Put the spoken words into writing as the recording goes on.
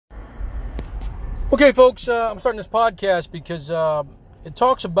Okay, folks, I'm starting this podcast because it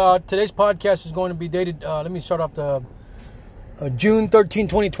talks about, today's podcast is going to be dated, let me start off the June 13,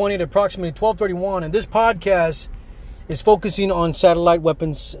 2020 at approximately 12:31, and this podcast is focusing on satellite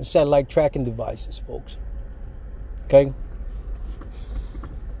weapons and satellite tracking devices, folks. Okay?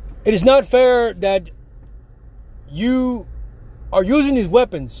 It is not fair that you are using these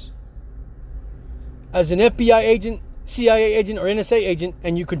weapons as an FBI agent, CIA agent, or NSA agent,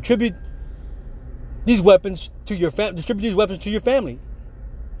 and you contribute these weapons to your distribute these weapons to your family,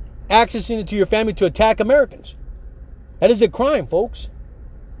 accessing it to your family to attack Americans. That is a crime, folks.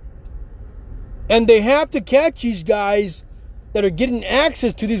 And they have to catch these guys that are getting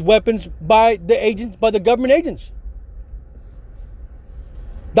access to these weapons by the agents, by the government agents.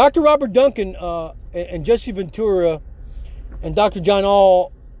 Dr. Robert Duncan and Jesse Ventura and Dr. John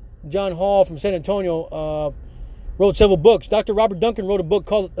Hall from San Antonio wrote several books. Dr. Robert Duncan wrote a book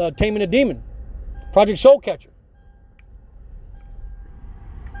called Taming a Demon, Project Soul Catcher.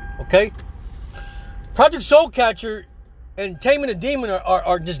 Okay? Project Soul Catcher and Taming a Demon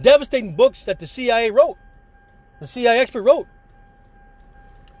are just devastating books that the CIA wrote. The CIA expert wrote.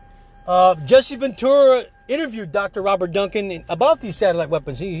 Jesse Ventura interviewed Dr. Robert Duncan about these satellite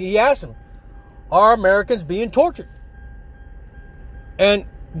weapons. He asked him, are Americans being tortured? And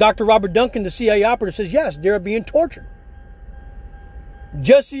Dr. Robert Duncan, the CIA operative, says, yes, they're being tortured.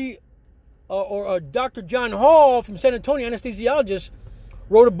 Dr. John Hall from San Antonio, anesthesiologist,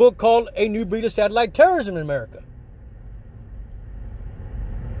 wrote a book called A New Breed of Satellite Terrorism in America.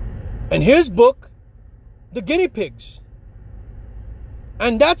 And his book, The Guinea Pigs.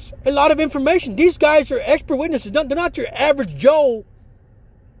 And that's a lot of information. These guys are expert witnesses. They're not your average Joe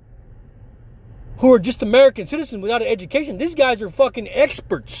who are just American citizens without an education. These guys are fucking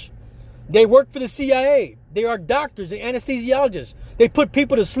experts. They work for the CIA. They are doctors. They're anesthesiologists. They put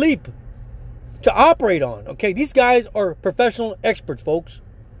people to sleep to operate on. Okay, these guys are professional experts, folks.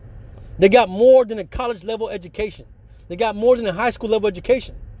 They got more than a college level education. They got more than a high school level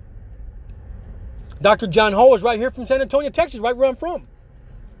education. Dr. John Hall is right here from San Antonio, Texas, right where I'm from.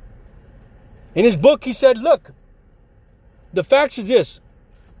 In his book, he said, look, the facts are this.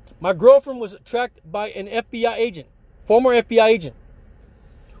 My girlfriend was tracked by an FBI agent, former FBI agent,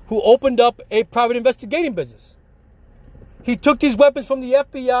 who opened up a private investigating business. He took these weapons from the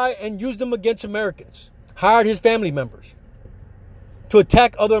FBI and used them against Americans, hired his family members to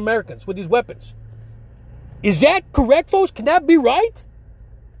attack other Americans with these weapons. Is that correct, folks? Can that be right?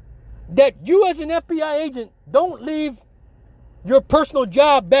 That you as an FBI agent don't leave your personal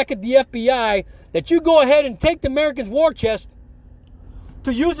job back at the FBI, that you go ahead and take the Americans' war chest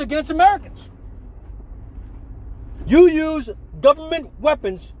to use against Americans. You use government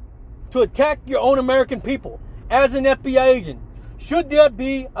weapons to attack your own American people as an FBI agent. Should that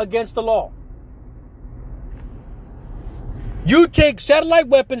be against the law? You take satellite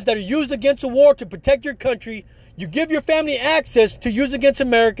weapons that are used against a war to protect your country. You give your family access to use against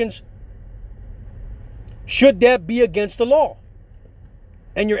Americans. Should that be against the law?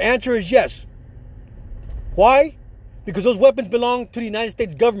 And your answer is yes. Why? Because those weapons belong to the United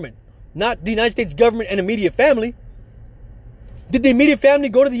States government, not the United States government and immediate family. Did the immediate family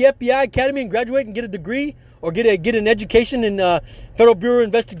go to the FBI Academy and graduate and get a degree or get an education in Federal Bureau of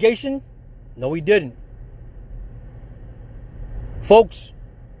Investigation? No, he didn't. Folks,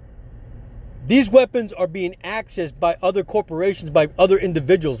 these weapons are being accessed by other corporations, by other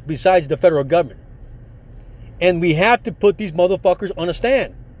individuals besides the federal government. And we have to put these motherfuckers on a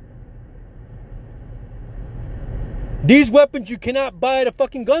stand. These weapons you cannot buy at a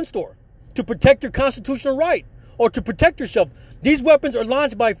fucking gun store to protect your constitutional right or to protect yourself. These weapons are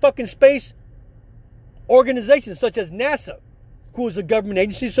launched by fucking space organizations such as NASA, who is a government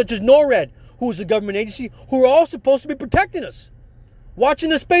agency, such as NORAD, who is a government agency, who are all supposed to be protecting us,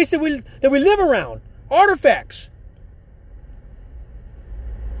 watching the space that we live around, artifacts.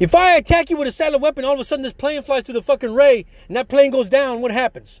 If I attack you with a satellite weapon, all of a sudden this plane flies through the fucking ray and that plane goes down, what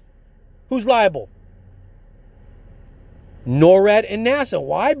happens? Who's liable? NORAD and NASA.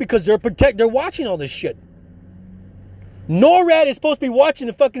 Why? Because they're watching all this shit. NORAD is supposed to be watching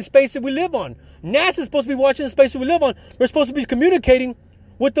the fucking space that we live on. NASA is supposed to be watching the space that we live on. They're supposed to be communicating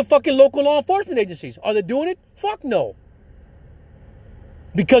with the fucking local law enforcement agencies. Are they doing it? Fuck no.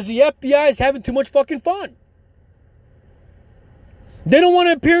 Because the FBI is having too much fucking fun. They don't want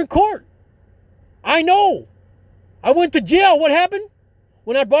to appear in court. I know. I went to jail. What happened?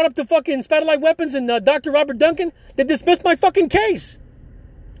 When I brought up the fucking satellite weapons and Dr. Robert Duncan, they dismissed my fucking case.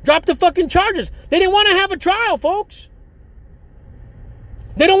 Dropped the fucking charges. They didn't want to have a trial, folks.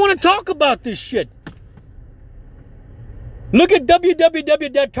 They don't want to talk about this shit. Look at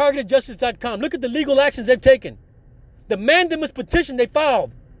www.targetedjustice.com. Look at the legal actions they've taken. The mandamus petition they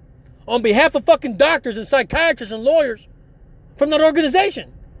filed on behalf of fucking doctors and psychiatrists and lawyers from that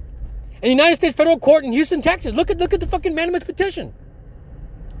organization. And the United States Federal Court in Houston, Texas. Look at the fucking mandamus petition.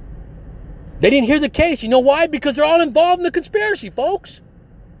 They didn't hear the case. You know why? Because they're all involved in the conspiracy, folks.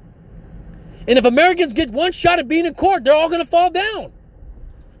 And if Americans get one shot at being in court, they're all going to fall down.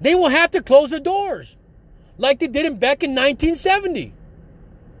 They will have to close their doors, like they did back in 1970.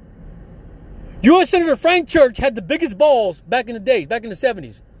 U.S. Senator Frank Church had the biggest balls back in the days, back in the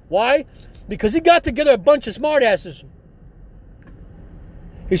 70s. Why? Because he got together a bunch of smartasses.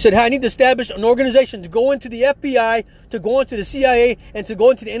 He said, hey, I need to establish an organization to go into the FBI, to go into the CIA, and to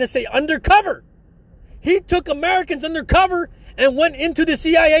go into the NSA undercover. He took Americans undercover and went into the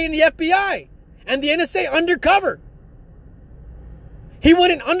CIA and the FBI and the NSA undercover. He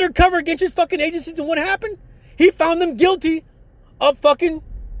went in undercover against his fucking agencies, and what happened? He found them guilty of fucking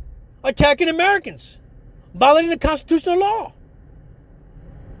attacking Americans, violating the constitutional law.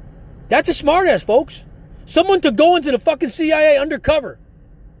 That's a smartass, folks. Someone to go into the fucking CIA undercover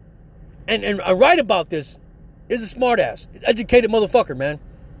and write about this is a smartass. It's educated motherfucker, man.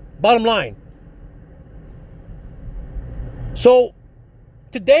 Bottom line. So,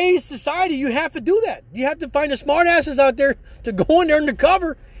 today's society, you have to do that. You have to find the smartasses out there to go in there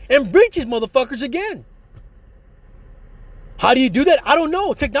undercover and breach these motherfuckers again. How do you do that? I don't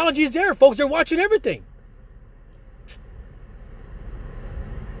know. Technology is there, folks. They're watching everything.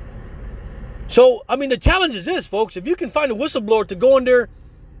 So, I mean, the challenge is this, folks. If you can find a whistleblower to go in there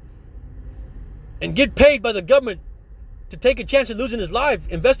and get paid by the government to take a chance of losing his life,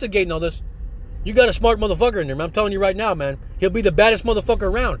 investigating all this, you got a smart motherfucker in there, man. I'm telling you right now, man. He'll be the baddest motherfucker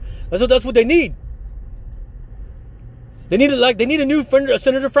around. That's what they need. They need a new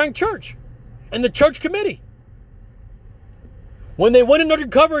Senator Frank Church and the Church Committee. When they went in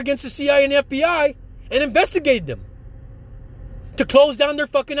undercover against the CIA and the FBI and investigated them to close down their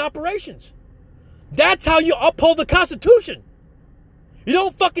fucking operations. That's how you uphold the Constitution. You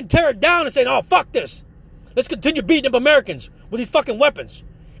don't fucking tear it down and say, oh, fuck this. Let's continue beating up Americans with these fucking weapons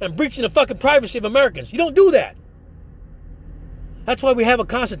and breaching the fucking privacy of Americans. You don't do that. That's why we have a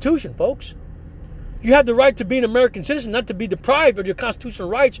Constitution, folks. You have the right to be an American citizen, not to be deprived of your constitutional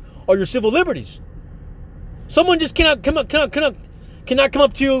rights or your civil liberties. Someone just cannot come up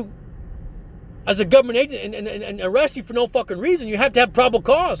to you as a government agent and arrest you for no fucking reason. You have to have probable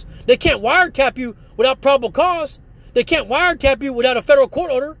cause. They can't wiretap you without probable cause. They can't wiretap you without a federal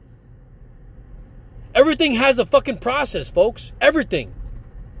court order. Everything has a fucking process, folks. Everything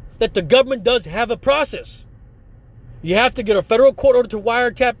that the government does have a process. You have to get a federal court order to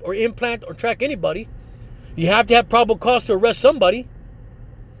wiretap or implant or track anybody. You have to have probable cause to arrest somebody.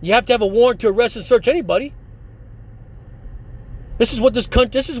 You have to have a warrant to arrest and search anybody. This is why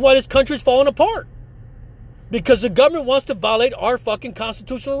this country is falling apart. Because the government wants to violate our fucking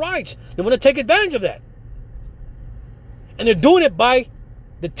constitutional rights. They want to take advantage of that. And they're doing it by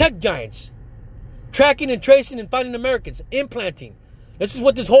the tech giants. Tracking and tracing and finding Americans. Implanting. This is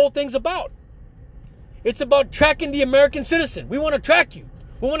what this whole thing's about. It's about tracking the American citizen. We want to track you.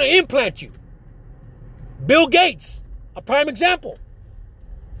 We want to implant you. Bill Gates, a prime example.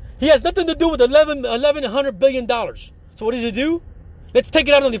 He has nothing to do with $1,100 billion. So what does he do? Let's take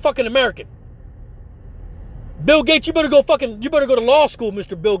it out on the fucking American. Bill Gates, you better go to law school,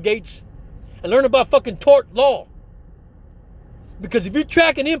 Mr. Bill Gates, and learn about fucking tort law. Because if you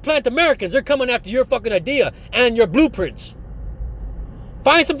track and implant Americans, they're coming after your fucking idea and your blueprints.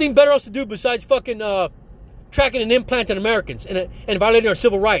 Find something better else to do besides fucking tracking and implanting Americans and violating our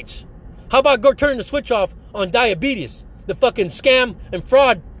civil rights. How about go turn the switch off on diabetes, the fucking scam and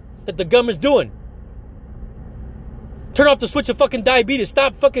fraud that the government's doing? Turn off the switch of fucking diabetes.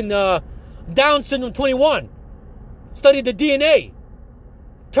 Stop fucking Down syndrome 21. Study the DNA.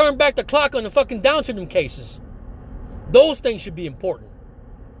 Turn back the clock on the fucking Down syndrome cases. Those things should be important.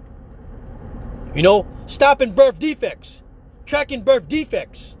 You know, stopping birth defects. Tracking birth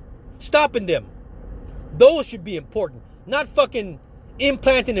defects. Stopping them. Those should be important. Not fucking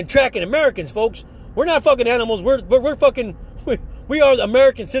implanting and tracking Americans, folks. We're not fucking animals. We're fucking... We are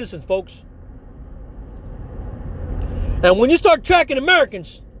American citizens, folks. And when you start tracking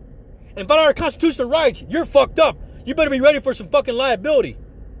Americans and violate our constitutional rights, you're fucked up. You better be ready for some fucking liability.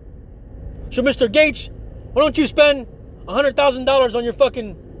 So, Mr. Gates, why don't you spend $100,000 on your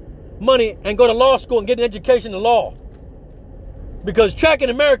fucking money and go to law school and get an education in law? Because tracking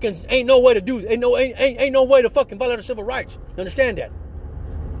Americans ain't no way to do. Ain't no way to fucking violate our civil rights. You understand that?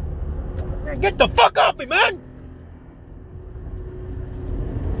 Man, get the fuck off me, man.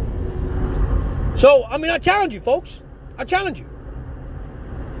 So, I mean, I challenge you, folks. I challenge you.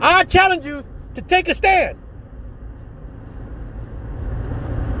 I challenge you to take a stand.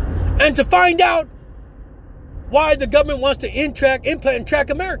 And to find out why the government wants to implant and track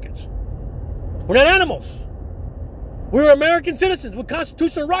Americans. We're not animals. We're American citizens with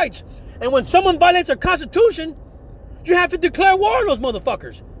constitutional rights. And when someone violates our Constitution, you have to declare war on those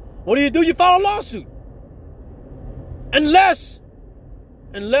motherfuckers. What do? You file a lawsuit. Unless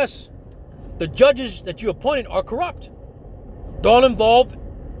the judges that you appointed are corrupt. They're all involved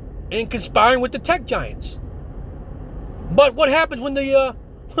in conspiring with the tech giants. But what happens when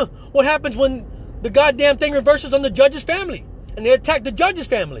the goddamn thing reverses on the judge's family and they attack the judge's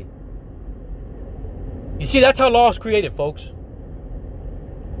family? You see, that's how law is created, folks.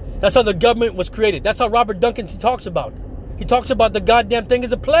 That's how the government was created. That's how Robert Duncan talks about. He talks about the goddamn thing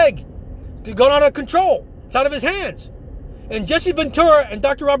as a plague. It's gone out of control. It's out of his hands. And Jesse Ventura and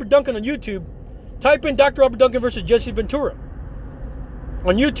Dr. Robert Duncan on YouTube, type in Dr. Robert Duncan versus Jesse Ventura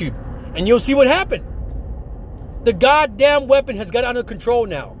on YouTube, and you'll see what happened. The goddamn weapon has got out of control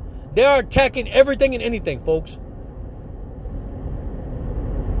now. They are attacking everything and anything, folks.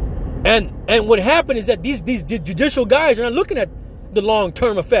 And what happened is that these judicial guys are not looking at the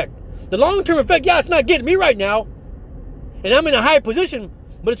long-term effect. The long-term effect, yeah, it's not getting me right now. And I'm in a high position,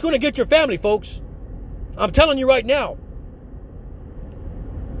 but it's going to get your family, folks. I'm telling you right now.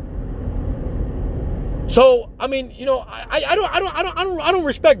 So, I mean, you know, I don't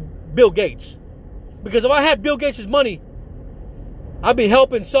respect Bill Gates. Because if I had Bill Gates' money, I'd be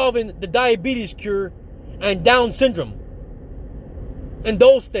helping solving the diabetes cure and Down syndrome. And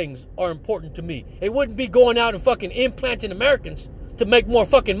those things are important to me. It wouldn't be going out and fucking implanting Americans to make more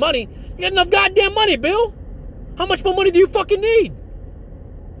fucking money. You got enough goddamn money, Bill. How much more money do you fucking need?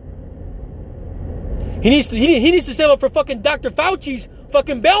 He needs to save up for fucking Dr. Fauci's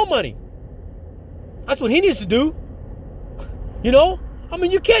fucking bail money. That's what he needs to do. You know? I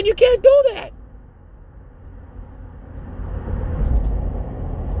mean, you can't do that.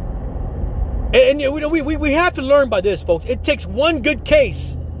 And you know, we have to learn by this, folks. It takes one good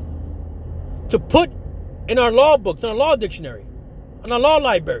case to put in our law books, in our law dictionary, in our law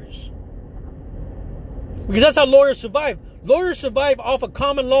libraries. Because that's how lawyers survive. Lawyers survive off of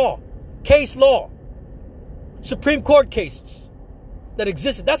common law, case law, Supreme Court cases that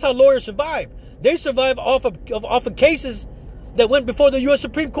existed. That's how lawyers survive. They survive off of cases that went before the U.S.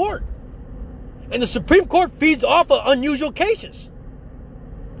 Supreme Court. And the Supreme Court feeds off of unusual cases,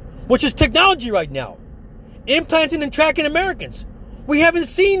 which is technology right now. Implanting and tracking Americans. We haven't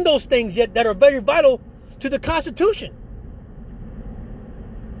seen those things yet that are very vital to the Constitution.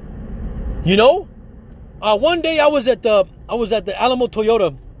 You know? One day I was at the Alamo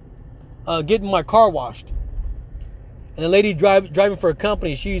Toyota getting my car washed. And a lady driving for a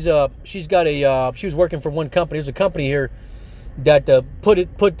company, she was working for one company. There's a company here that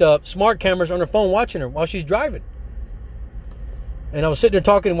put smart cameras on her phone watching her while she's driving. And I was sitting there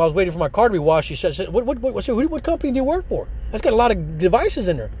talking, and while I was waiting for my car to be washed, she said, what company do you work for? That's got a lot of devices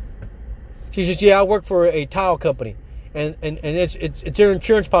in there. She says, yeah, I work for a tile company. And it's their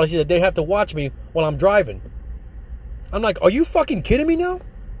insurance policy that they have to watch me while I'm driving. I'm like, are you fucking kidding me now?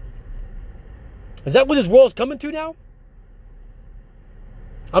 Is that what this world's coming to now?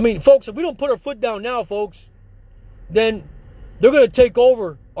 I mean, folks, if we don't put our foot down now, folks, then they're going to take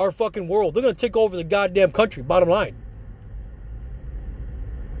over our fucking world. They're going to take over the goddamn country, bottom line.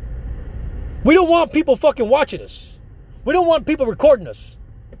 We don't want people fucking watching us. We don't want people recording us.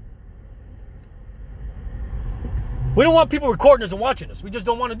 We don't want people recording us and watching us. We just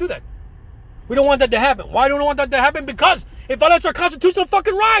don't want to do that. We don't want that to happen. Why don't we want that to happen? Because it violates our constitutional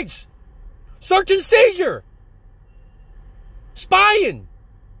fucking rights. Search and seizure. Spying.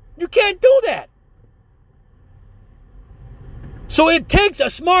 You can't do that. So it takes a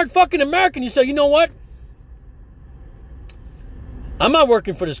smart fucking American. You say, you know what? I'm not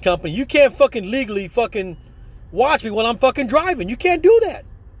working for this company. You can't fucking legally fucking watch me while I'm fucking driving. You can't do that.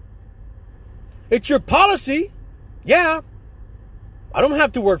 It's your policy. Yeah. I don't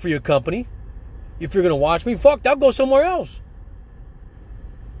have to work for your company. If you're going to watch me, fuck, I'll go somewhere else.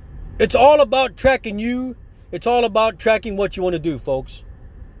 It's all about tracking you. It's all about tracking what you want to do, folks.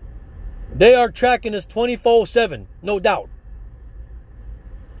 They are tracking us 24/7, no doubt.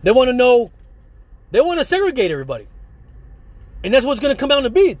 They want to know. They want to segregate everybody. And that's what's going to come out to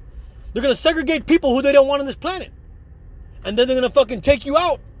be. They're going to segregate people who they don't want on this planet. And then they're going to fucking take you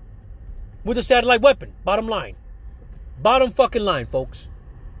out with a satellite weapon. Bottom line. Bottom fucking line, folks.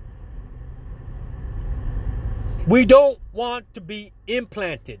 We don't want to be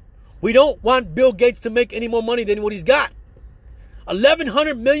implanted. We don't want Bill Gates to make any more money than what he's got.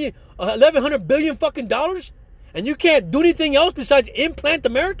 $1,100 billion fucking dollars, And you can't do anything else besides implant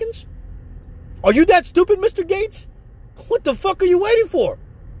Americans? Are you that stupid, Mr. Gates? What the fuck are you waiting for?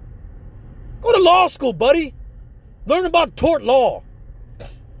 Go to law school, buddy. Learn about tort law.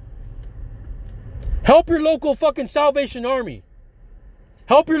 Help your local fucking Salvation Army.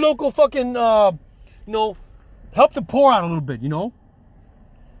 Help your local fucking, help the poor out a little bit,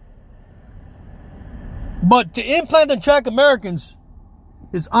 But to implant and track Americans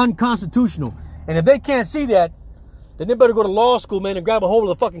is unconstitutional. And if they can't see that, then they better go to law school, man, and grab a hold of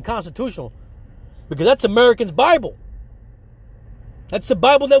the fucking Constitutional. Because that's Americans' Bible. That's the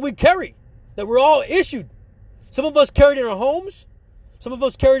Bible that we carry, that we're all issued. Some of us carry it in our homes. Some of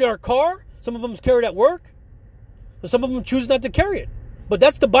us carry it in our car. Some of them carry it at work. And some of them choose not to carry it. But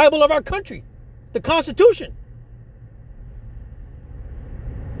that's the Bible of our country, the Constitution.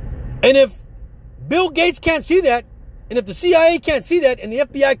 And if Bill Gates can't see that, and if the CIA can't see that, and the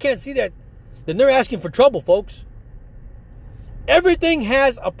FBI can't see that, then they're asking for trouble, folks. Everything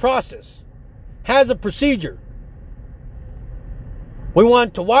has a process, has a procedure. We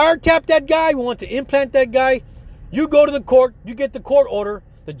want to wiretap that guy. We want to implant that guy. You go to the court. You get the court order.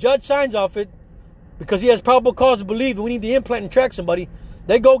 The judge signs off it because he has probable cause to believe we need to implant and track somebody.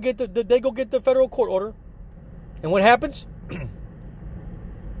 They go get the federal court order. And what happens?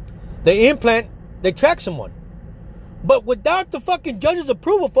 They implant. They track someone. But without the fucking judge's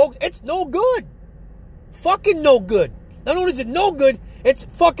approval, folks, it's no good. Fucking no good. Not only is it no good, it's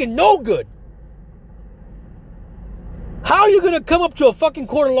fucking no good. How are you going to come up to a fucking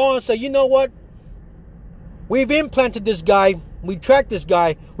court of law and say, you know what? We've implanted this guy. We tracked this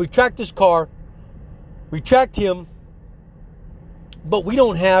guy. We tracked this car. We tracked him. But we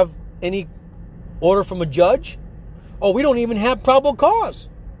don't have any order from a judge. Or we don't even have probable cause.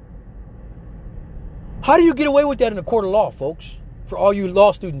 How do you get away with that in a court of law, folks? For all you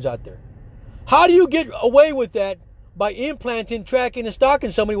law students out there. How do you get away with that by implanting, tracking, and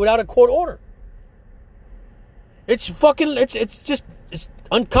stalking somebody without a court order? It's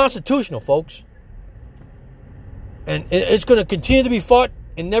unconstitutional, folks. And it's going to continue to be fought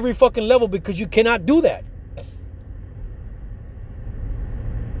in every fucking level because you cannot do that.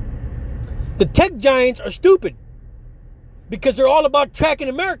 The tech giants are stupid because they're all about tracking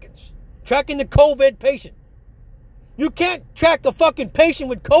Americans, tracking the COVID patient. You can't track a fucking patient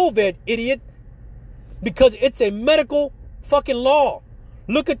with COVID, idiot, because it's a medical fucking law.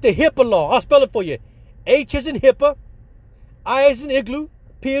 Look at the HIPAA law. I'll spell it for you. H is in HIPAA, I is in igloo,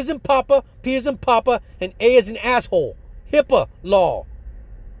 P is in Papa, P is in Papa, and A is in asshole. HIPAA law.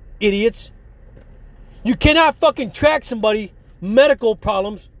 Idiots. You cannot fucking track somebody medical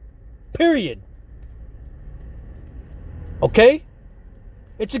problems, period. Okay?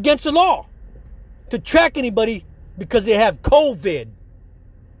 It's against the law to track anybody because they have COVID.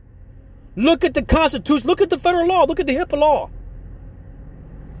 Look at the Constitution. Look at the federal law. Look at the HIPAA law.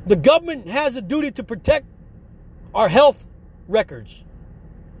 The government has a duty to protect our health records,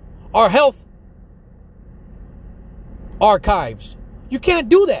 our health archives. You can't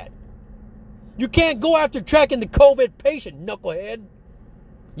do that. You can't go after tracking the COVID patient, knucklehead.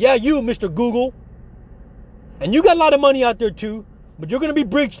 Yeah, you, Mr. Google. And you got a lot of money out there too, but you're going to be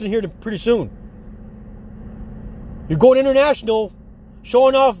breached in here pretty soon. You're going international,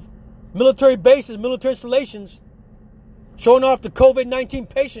 showing off military bases, military installations, showing off the COVID-19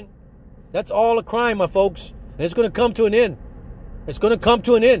 patient. That's all a crime, my folks. And it's going to come to an end. It's going to come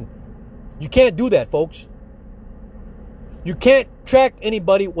to an end. You can't do that, folks. You can't track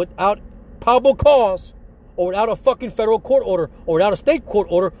anybody without probable cause or without a fucking federal court order or without a state court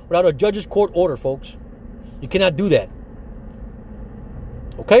order, without a judge's court order, folks. You cannot do that.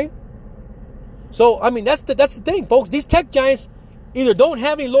 Okay? So, I mean, that's the thing, folks. These tech giants either don't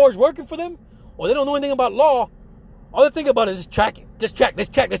have any lawyers working for them or they don't know anything about law. All they think about is tracking. Let's track. It's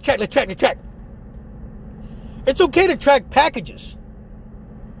okay to track packages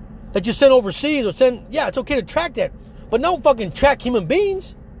that you send overseas or send. Yeah, it's okay to track that. But don't fucking track human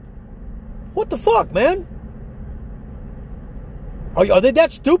beings. What the fuck, man? Are they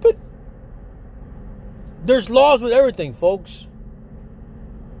that stupid? There's laws with everything, folks.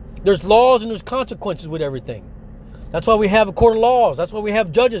 There's laws and there's consequences with everything. That's why we have a court of laws. That's why we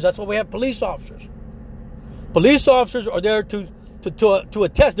have judges. That's why we have police officers. Police officers are there to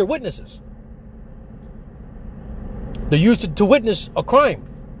attest. They're witnesses. They're used to witness a crime.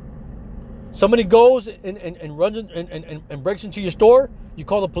 Somebody goes and runs and breaks into your store. You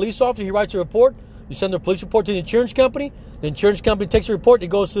call the police officer. He writes a report. You send the police report to the insurance company. The insurance company takes the report. It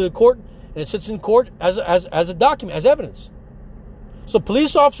goes to the court, and it sits in court as a document, as evidence. So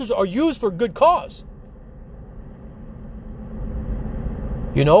police officers are used for good cause.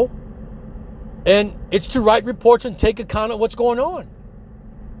 You know? And it's to write reports and take account of what's going on.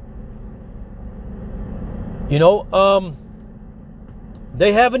 You know,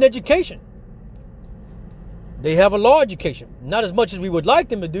 they have an education. They have a law education. Not as much as we would like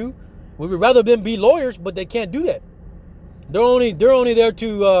them to do. We would rather them be lawyers, but they can't do that. They're only there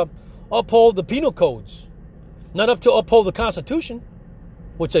to uphold the penal codes, not up to uphold the Constitution,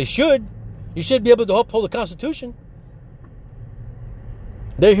 which they should. You should be able to uphold the Constitution.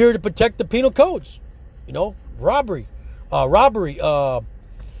 They're here to protect the penal codes. You know, robbery, arson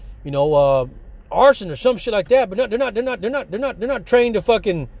or some shit like that. But they're not trained to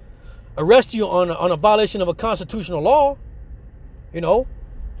fucking arrest you on a violation of a constitutional law. You know,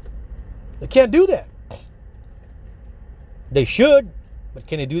 they can't do that. They should, but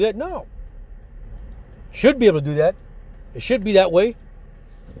can they do that? No. Should be able to do that. It should be that way.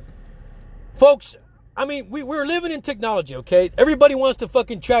 Folks, I mean, we're living in technology, okay? Everybody wants to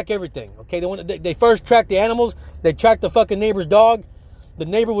fucking track everything, okay? They first track the animals. They track the fucking neighbor's dog. The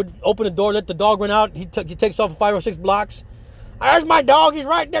neighbor would open the door, let the dog run out. He takes off 5 or 6 blocks. There's my dog. He's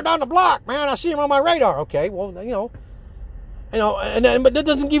right there down the block, man. I see him on my radar. Okay, well, but that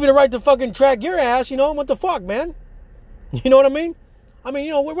doesn't give you the right to fucking track your ass. You know what the fuck, man? You know what I mean? I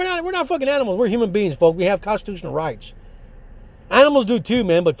mean, we're not fucking animals. We're human beings, folks. We have constitutional rights. Animals do too,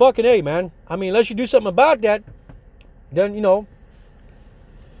 man. But fucking hey, man. I mean, unless you do something about that, then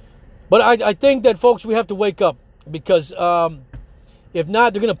But I think that, folks, we have to wake up, because if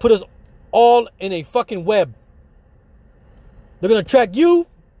not, they're gonna put us all in a fucking web. They're gonna track you.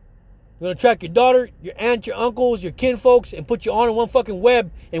 They're gonna track your daughter, your aunt, your uncles, your kinfolks, and put you all in one fucking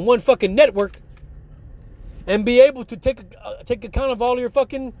web, in one fucking network. And be able to take account of all your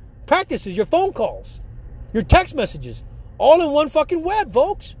fucking practices, your phone calls, your text messages, all in one fucking web,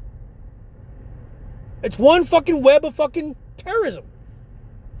 folks. It's one fucking web of fucking terrorism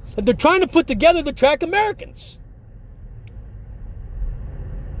that they're trying to put together to track Americans.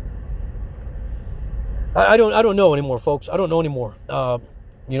 I don't know anymore, folks. I don't know anymore.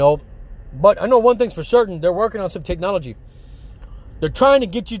 But I know one thing's for certain: they're working on some technology. They're trying to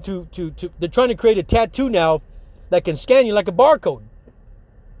get you they're trying to create a tattoo now that can scan you like a barcode.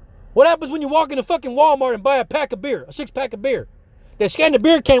 What happens when you walk into fucking Walmart and buy a 6-pack of beer? They scan the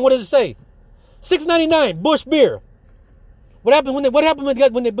beer can, what does it say? $6.99, Busch beer. What happens when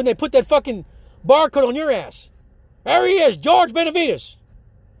they put that fucking barcode on your ass? There he is, George Benavides.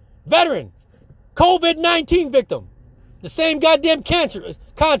 Veteran. COVID-19 victim. The same goddamn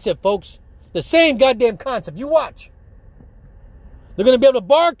concept, folks. The same goddamn concept. You watch. They're going to be able to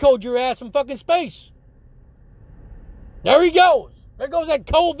barcode your ass from fucking space. There he goes. There goes that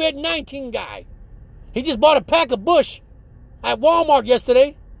COVID-19 guy. He just bought a pack of Busch at Walmart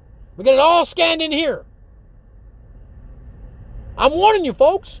yesterday. We got it all scanned in here. I'm warning you,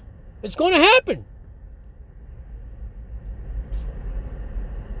 folks. It's going to happen.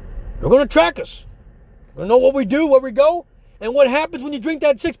 They're going to track us. They're going to know what we do, where we go, and what happens when you drink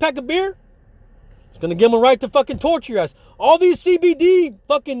that 6-pack of beer. It's going to give them a right to fucking torture your ass. All these CBD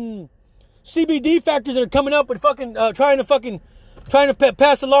factors that are coming up with fucking trying to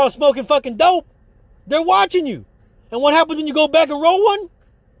pass a law of smoking fucking dope. They're watching you. And what happens when you go back and roll one?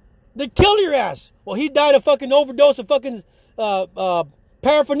 They kill your ass. Well, he died of fucking overdose of fucking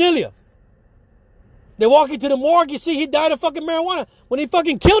paraphernalia. They walk into the morgue, you see he died of fucking marijuana when he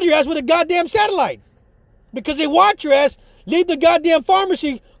fucking killed your ass with a goddamn satellite. Because they watch your ass, leave the goddamn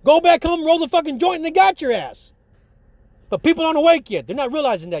pharmacy, go back home, roll the fucking joint, and they got your ass. But people aren't awake yet. They're not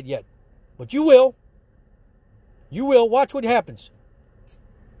realizing that yet. But you will. You will. Watch what happens.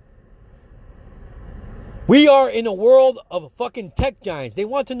 We are in a world of fucking tech giants. They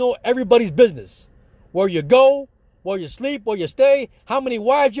want to know everybody's business. Where you go, where you sleep, where you stay, how many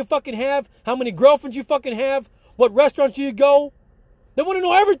wives you fucking have, how many girlfriends you fucking have, what restaurants you go. They want to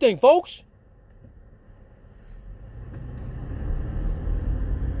know everything, folks.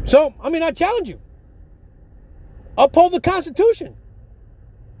 So, I mean, I challenge you. Uphold the Constitution.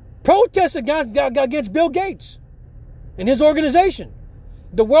 Protest against Bill Gates and his organization,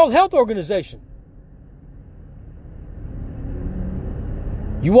 the World Health Organization.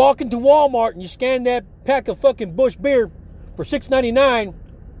 You walk into Walmart and you scan that pack of fucking Busch beer for $6.99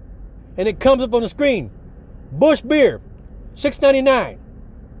 and it comes up on the screen. Busch beer, $6.99.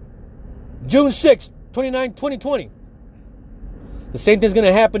 June 6th, 2020. The same thing's going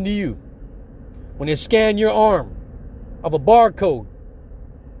to happen to you when they scan your arm of a barcode.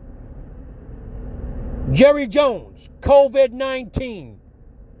 Jerry Jones, COVID-19.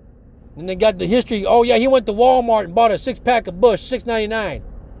 And they got the history. Oh, yeah, he went to Walmart and bought a 6-pack of Busch, $6.99.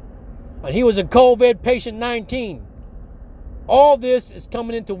 And he was a COVID patient 19. All this is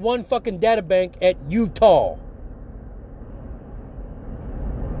coming into one fucking data bank at Utah.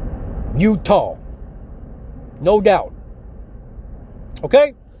 Utah. No doubt.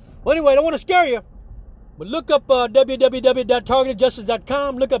 Okay? Well, anyway, I don't want to scare you. But look up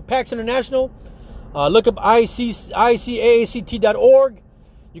www.targetedjustice.com. Look up PAX International. Look up ICAACT.org.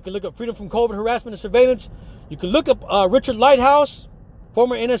 You can look up Freedom from COVID, Harassment, and Surveillance. You can look up Richard Lighthouse,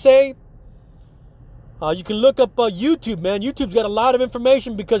 former NSA. You can look up YouTube, man. YouTube's got a lot of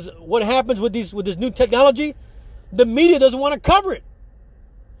information because what happens with this new technology, the media doesn't want to cover it.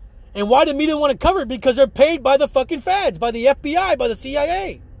 And why the media don't want to cover it? Because they're paid by the fucking feds, by the FBI, by the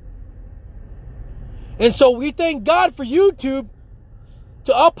CIA. And so we thank God for YouTube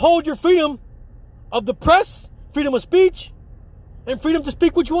to uphold your freedom of the press, freedom of speech, and freedom to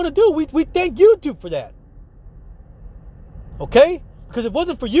speak what you want to do. We thank YouTube for that. Okay? Because if it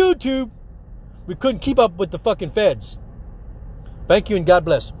wasn't for YouTube, we couldn't keep up with the fucking feds. Thank you and God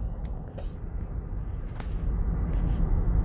bless.